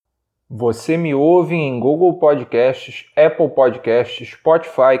Você me ouve em Google Podcasts, Apple Podcasts,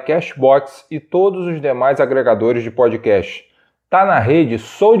 Spotify, Castbox e todos os demais agregadores de podcast. Tá na rede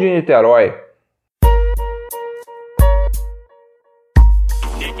Sou de Niterói.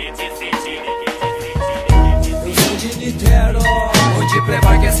 Eu sou de Niterói, onde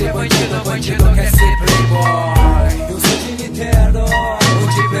playboy quer ser bandido, bandido quer ser playboy. Eu sou de Niterói,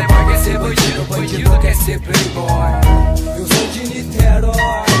 onde playboy quer ser bandido, bandido quer ser playboy. Eu sou de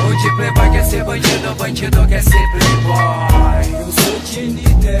Niterói, onde playboy quer ser bandido, bandido quer ser playboy. Eu sou de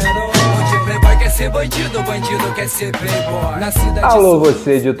Niterói, onde playboy quer ser bandido, bandido quer ser playboy. Na cidade. Alô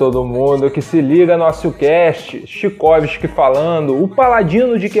você de todo mundo que se liga no Óciocast, Chikovski falando, o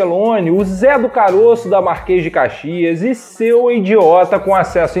Paladino de Quelone, o Zé do Caroço da Marquês de Caxias e seu idiota com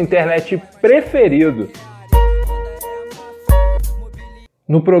acesso à internet preferido.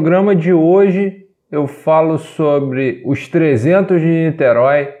 No programa de hoje eu falo sobre os 300 de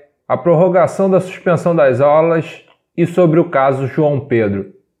Niterói, a prorrogação da suspensão das aulas e sobre o caso João Pedro.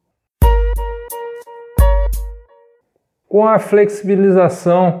 Com a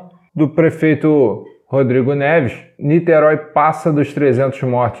flexibilização do prefeito Rodrigo Neves, Niterói passa dos 300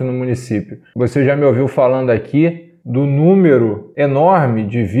 mortos no município. Você já me ouviu falando aqui do número enorme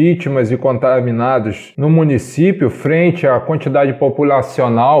de vítimas e contaminados no município frente à quantidade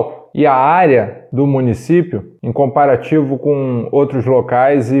populacional e a área do município, em comparativo com outros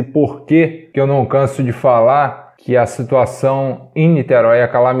locais, e por que eu não canso de falar que a situação em Niterói é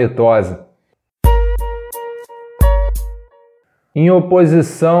calamitosa. Em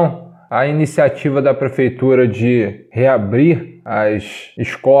oposição à iniciativa da Prefeitura de reabrir as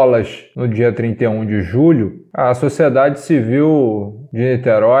escolas no dia 31 de julho, a sociedade civil de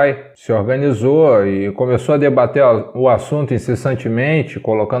Niterói se organizou e começou a debater o assunto incessantemente,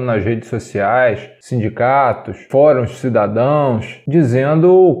 colocando nas redes sociais, sindicatos, fóruns cidadãos,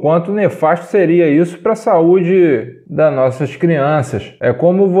 dizendo o quanto nefasto seria isso para a saúde das nossas crianças. É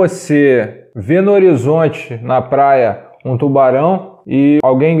como você vê no horizonte, na praia, um tubarão e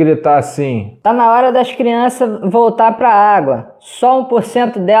alguém gritar assim: tá na hora das crianças voltar para a água, só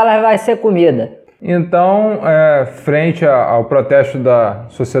 1% delas vai ser comida. Então, frente ao protesto da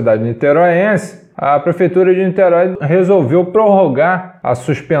sociedade niteroense, a Prefeitura de Niterói resolveu prorrogar a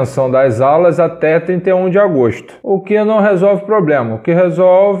suspensão das aulas até 31 de agosto, o que não resolve o problema. O que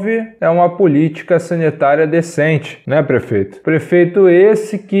resolve é uma política sanitária decente, né, prefeito? Prefeito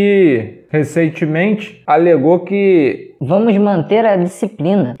esse que recentemente alegou que vamos manter a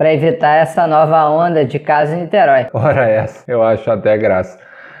disciplina para evitar essa nova onda de casos em Niterói. Ora essa, eu acho até graça.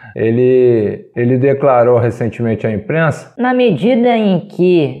 Ele declarou recentemente à imprensa: na medida em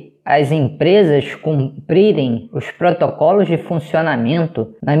que as empresas cumprirem os protocolos de funcionamento,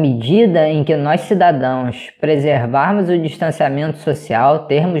 na medida em que nós cidadãos preservarmos o distanciamento social,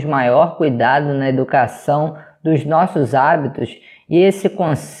 termos maior cuidado na educação dos nossos hábitos e esse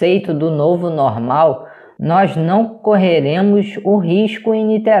conceito do novo normal, nós não correremos o risco em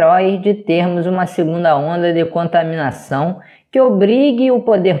Niterói de termos uma segunda onda de contaminação que obrigue o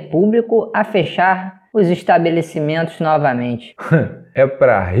poder público a fechar os estabelecimentos novamente. É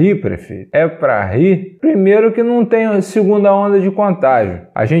pra rir, prefeito? É pra rir? Primeiro que não tem segunda onda de contágio.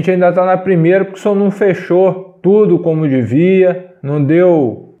 A gente ainda tá na primeira porque só não fechou tudo como devia, não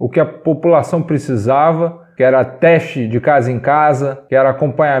deu o que a população precisava, que era teste de casa em casa, que era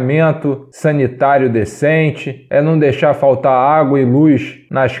acompanhamento sanitário decente, é não deixar faltar água e luz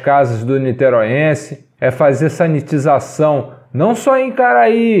nas casas do niteroense, é fazer sanitização não só em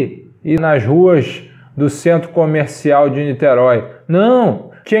Caraí e nas ruas do centro comercial de Niterói.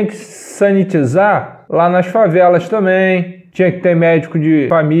 Não, tinha que sanitizar lá nas favelas também. Tinha que ter médico de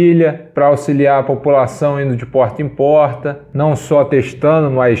família para auxiliar a população indo de porta em porta, não só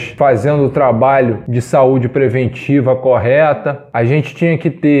testando, mas fazendo o trabalho de saúde preventiva correta. A gente tinha que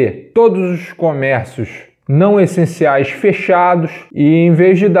ter todos os comércios não essenciais fechados e, em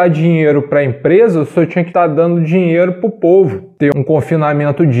vez de dar dinheiro para a empresa, o senhor tinha que estar dando dinheiro para o povo ter um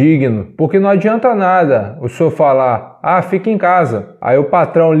confinamento digno, porque não adianta nada o senhor falar: fica em casa. Aí o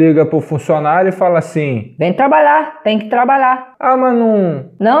patrão liga para o funcionário e fala assim: vem trabalhar, tem que trabalhar. Mas não...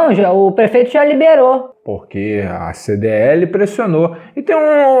 Não, o prefeito já liberou. Porque a CDL pressionou. E tem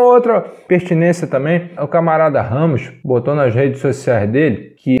uma outra pertinência também. O camarada Ramos botou nas redes sociais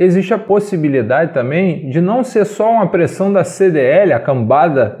dele que existe a possibilidade também de não ser só uma pressão da CDL, a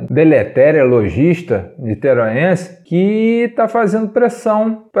cambada deletéria lojista niteroense, que está fazendo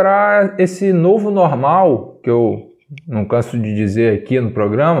pressão para esse novo normal, que eu não canso de dizer aqui no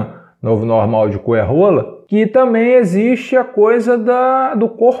programa, novo normal de Coerrola, que também existe a coisa do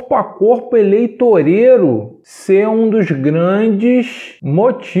corpo a corpo eleitoreiro ser um dos grandes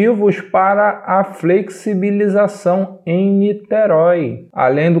motivos para a flexibilização em Niterói.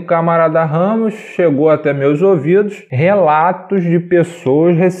 Além do camarada Ramos, chegou até meus ouvidos relatos de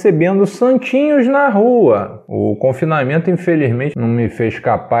pessoas recebendo santinhos na rua. O confinamento, infelizmente, não me fez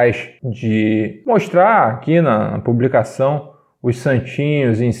capaz de mostrar aqui na publicação os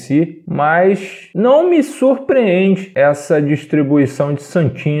santinhos em si, mas não me surpreende essa distribuição de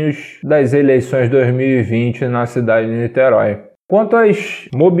santinhos das eleições 2020 na cidade de Niterói. Quanto às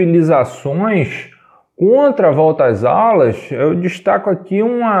mobilizações contra a volta às aulas, eu destaco aqui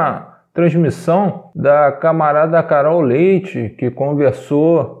uma transmissão da camarada Carol Leite, que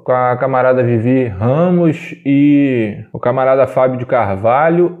conversou com a camarada Vivi Ramos e o camarada Fábio de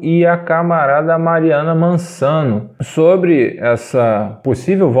Carvalho e a camarada Mariana Mansano sobre essa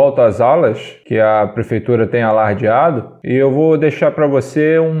possível volta às aulas que a prefeitura tem alardeado, e eu vou deixar para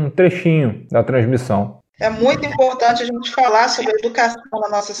você um trechinho da transmissão. É muito importante a gente falar sobre a educação na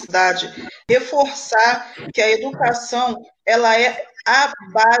nossa cidade, reforçar que a educação ela é a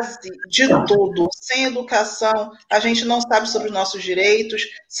base de tudo. Sem educação, a gente não sabe sobre os nossos direitos,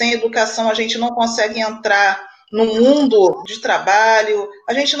 sem educação, a gente não consegue entrar no mundo de trabalho,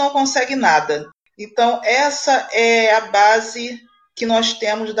 a gente não consegue nada. Então, essa é a base que nós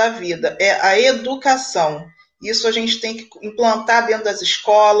temos da vida, é a educação. Isso a gente tem que implantar dentro das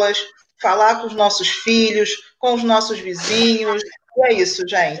escolas, falar com os nossos filhos, com os nossos vizinhos. E é isso,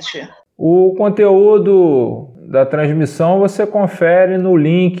 gente. O conteúdo da transmissão você confere no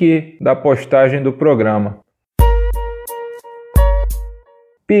link da postagem do programa.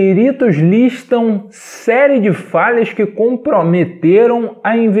 Peritos listam série de falhas que comprometeram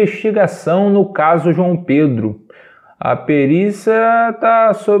a investigação no caso João Pedro. A perícia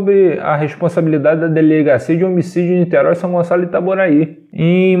está sob a responsabilidade da Delegacia de Homicídio de Niterói, São Gonçalo e Itaboraí.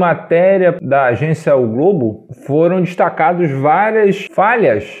 Em matéria da agência O Globo, foram destacadas várias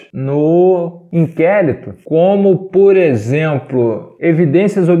falhas no inquérito, como, por exemplo,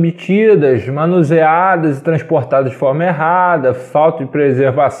 evidências obtidas, manuseadas e transportadas de forma errada, falta de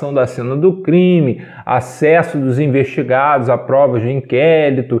preservação da cena do crime, acesso dos investigados a provas de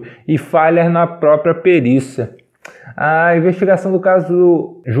inquérito e falhas na própria perícia. A investigação do caso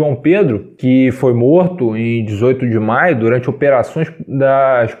do João Pedro, que foi morto em 18 de maio durante operações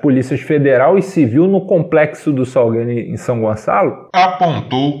das polícias federal e civil no complexo do Salgueiro em São Gonçalo,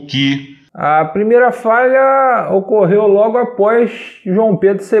 apontou que a primeira falha ocorreu logo após João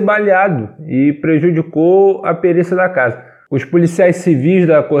Pedro ser baleado e prejudicou a perícia da casa. Os policiais civis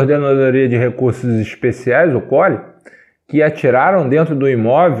da Coordenadoria de Recursos Especiais, o CORE, que atiraram dentro do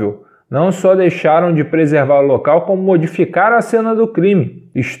imóvel, não só deixaram de preservar o local, como modificaram a cena do crime.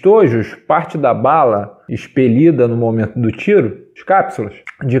 Estojos, parte da bala expelida no momento do tiro, as cápsulas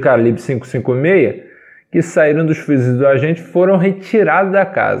de calibre 5,56, que saíram dos fuzis do agente, foram retirados da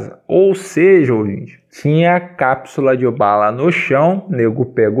casa. Ou seja, ouvinte, tinha cápsula de bala no chão, o nego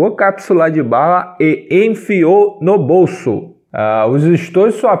pegou a cápsula de bala e enfiou no bolso. Os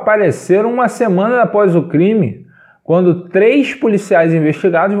estojos só apareceram uma semana após o crime, quando 3 policiais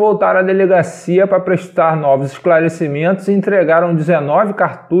investigados voltaram à delegacia para prestar novos esclarecimentos e entregaram 19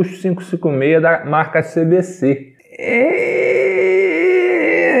 cartuchos 5,56 da marca CBC.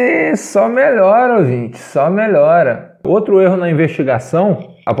 Só melhora, ouvinte, só melhora. Outro erro na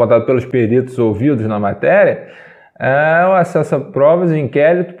investigação, apontado pelos peritos ouvidos na matéria, é o acesso a provas e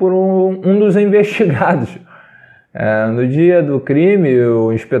inquérito por um dos investigados. No dia do crime,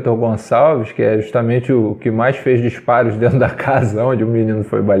 o inspetor Gonçalves, que é justamente o que mais fez disparos dentro da casa onde o menino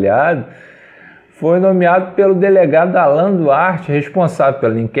foi baleado, foi nomeado pelo delegado Alan Duarte, responsável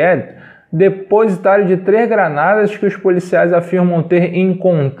pelo inquérito, depositário de 3 granadas que os policiais afirmam ter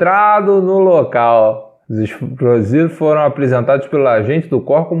encontrado no local. Os explosivos foram apresentados pelo agente do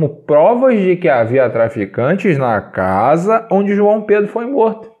COR como provas de que havia traficantes na casa onde João Pedro foi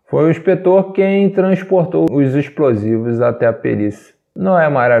morto. Foi o inspetor quem transportou os explosivos até a perícia. Não é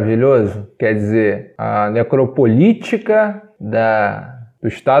maravilhoso? Quer dizer, a necropolítica do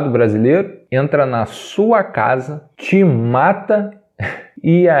Estado brasileiro entra na sua casa, te mata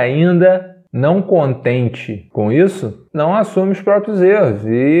e ainda, não contente com isso, não assume os próprios erros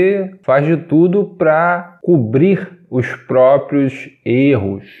e faz de tudo para cobrir os próprios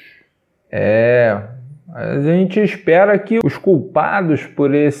erros. A gente espera que os culpados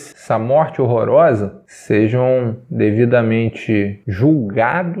por essa morte horrorosa sejam devidamente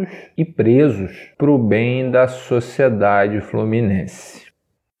julgados e presos para o bem da sociedade fluminense.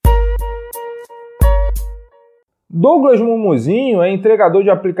 Douglas Mumuzinho é entregador de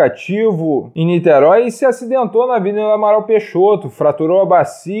aplicativo em Niterói e se acidentou na Avenida Amaral Peixoto, fraturou a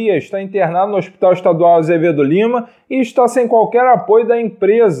bacia, está internado no Hospital Estadual Azevedo Lima e está sem qualquer apoio da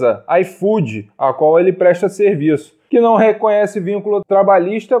empresa iFood, a qual ele presta serviço, que não reconhece vínculo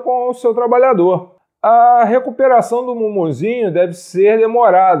trabalhista com o seu trabalhador. A recuperação do Mumuzinho deve ser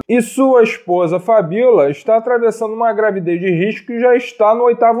demorada e sua esposa Fabíola está atravessando uma gravidez de risco e já está no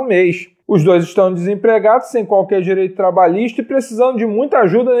 8º mês. Os dois estão desempregados, sem qualquer direito trabalhista e precisando de muita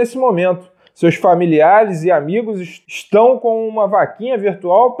ajuda nesse momento. Seus familiares e amigos estão com uma vaquinha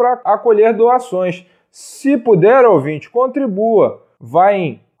virtual para acolher doações. Se puder, ouvinte, contribua. Vá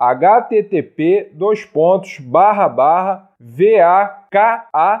em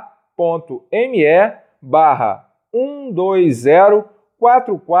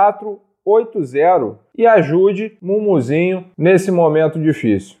e ajude Mumuzinho nesse momento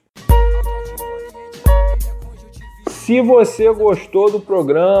difícil. Se você gostou do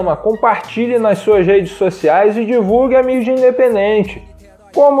programa, compartilhe nas suas redes sociais e divulgue a mídia independente.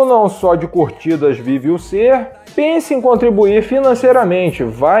 Como não só de curtidas vive o ser, pense em contribuir financeiramente.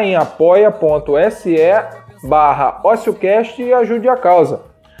 Vá em apoia.se/Óciocast e ajude a causa.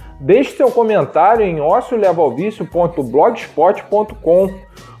 Deixe seu comentário em ociolevalvicio.blogspot.com.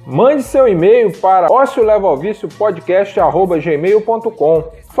 Mande seu e-mail para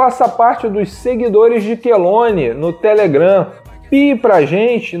ociolevalviciopodcast@gmail.com. Faça parte dos seguidores de Quelone no Telegram. Pie pra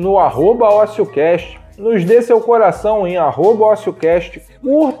gente no @Óciocast. Nos dê seu coração em @Óciocast.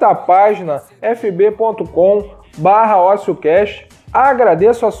 Curta a página fb.com/Óciocast.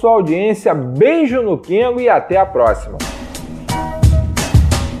 Agradeço a sua audiência, beijo no quengo e até a próxima.